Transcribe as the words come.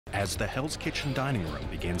As the Hell's Kitchen dining room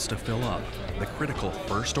begins to fill up, the critical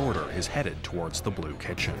first order is headed towards the Blue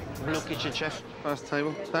Kitchen. Blue Kitchen, chef. First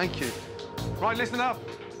table. Thank you. Right, listen up.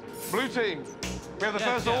 Blue team, we have the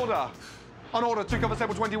first order. On order, 2 covers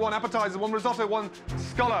table 21, appetizers, 1 risotto, 1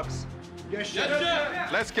 scallops. Yes,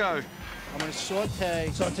 chef. Let's go. I'm gonna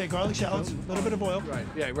saute garlic shallots, a little bit of oil. Right,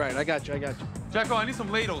 yeah, right, I got you. Jacko, I need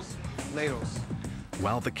some ladles. Ladles.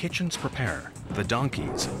 While the kitchens prepare, the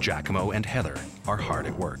donkeys, Giacomo and Heather, are hard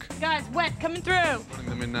at work. Guys, wet, coming through. Putting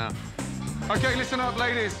them in now. Okay, listen up,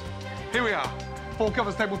 ladies. Here we are. 4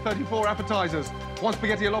 covers table 34, appetizers. 1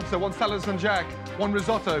 spaghetti and lobster, 1 salad St. Jack, 1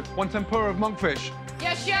 risotto, 1 tempura of monkfish.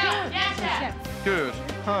 Yes, chef. Yes, chef. Good.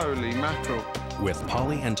 Holy mackerel. With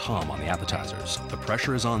Polly and Tom on the appetizers, the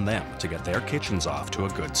pressure is on them to get their kitchens off to a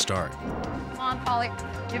good start. Come on, Polly.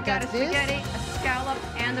 You've got a spaghetti, a scallop,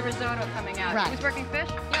 and the risotto coming out. Right. Who's working fish?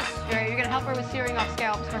 Yes. You're going to help her with searing off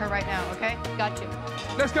scallops for her right now, okay? Got you.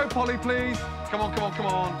 Let's go, Polly, please. Come on, come on, come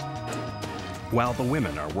on. While the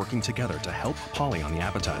women are working together to help Polly on the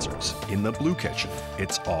appetizers, in the Blue Kitchen,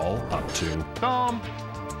 it's all up to Tom.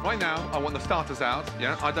 Right now, I want the starters out,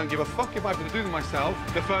 yeah? I don't give a fuck if I have to do them myself.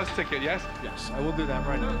 The first ticket, yes? Yes, I will do that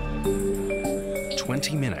right now.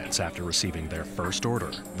 20 minutes after receiving their first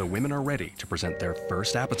order, the women are ready to present their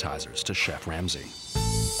first appetizers to Chef Ramsay.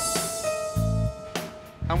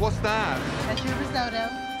 And what's that? That's your risotto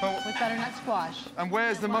with butternut squash. And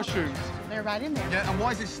where's the mushrooms? They're right in there. Yeah, and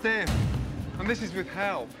why is it stiff? And this is with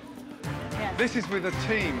help. Yes. This is with a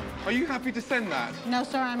team. Are you happy to send that? No,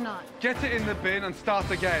 sir, I'm not. Get it in the bin and start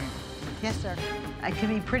again. Yes, sir. It can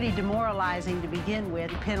be pretty demoralizing to begin with.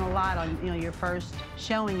 Depend a lot on, your first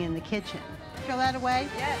showing in the kitchen. Throw that away?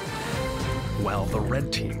 Yes. While the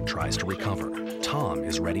red team tries to recover, Tom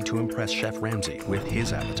is ready to impress Chef Ramsay with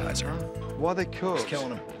his appetizer. Why are they cooked? It's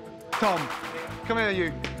killing him. Tom, come here,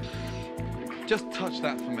 you. Just touch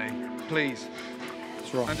that for me, please.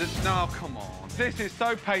 What's wrong? And just, no, come on. This is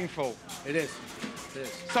so painful. It is. It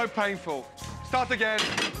is. So painful. Start again,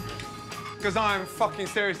 because I'm fucking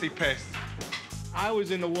seriously pissed. I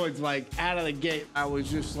was in the woods, like, out of the gate. I was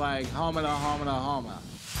just like, humana, humana, humana.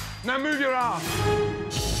 Now move your ass.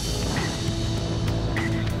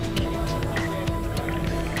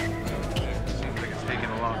 Seems like it's taking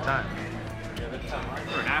a long time.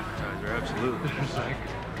 For an appetizer, absolutely.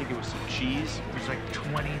 I think it was some cheese. There's like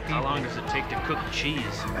 20 people. How long does it take to cook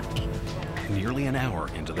cheese? Nearly an hour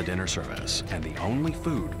into the dinner service, and the only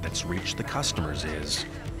food that's reached the customers is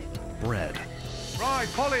bread. Right,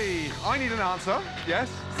 Polly, I need an answer.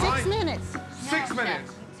 Yes? 6 minutes. 6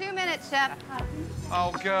 minutes. 2 minutes, chef.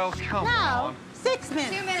 Oh, girls, come No, on. 6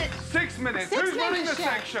 minutes. 2 minutes. 6 minutes. 6 Who's running minutes, the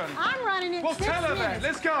chef. section? I'm running it. Well, 6 tell her then. minutes.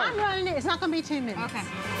 Let's go. I'm running it. It's not going to be 2 minutes. Okay.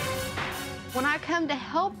 When I come to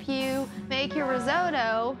help you make your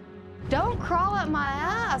risotto, don't crawl up my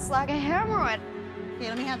ass like a hemorrhoid. Okay,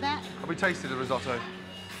 let me have that. Have we tasted the risotto?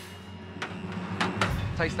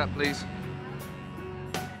 Taste that, please.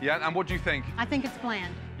 Yeah, and what do you think? I think it's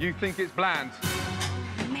bland. You think it's bland?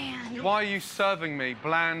 Man. Why are you serving me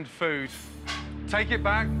bland food? Take it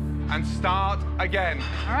back and start again.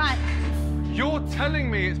 All right. You're telling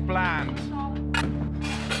me it's bland.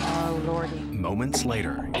 Oh, Lordy. Moments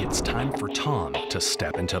later, it's time for Tom to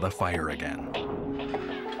step into the fire again.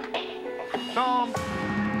 Tom.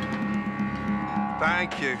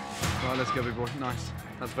 Thank you. Right, let's go, big boy. Nice.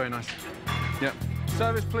 That's very nice. Yep.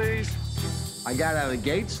 Service, please. I got out of the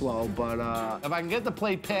gate slow, but if I can get the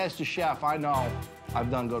plate past the chef, I know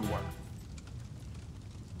I've done good work.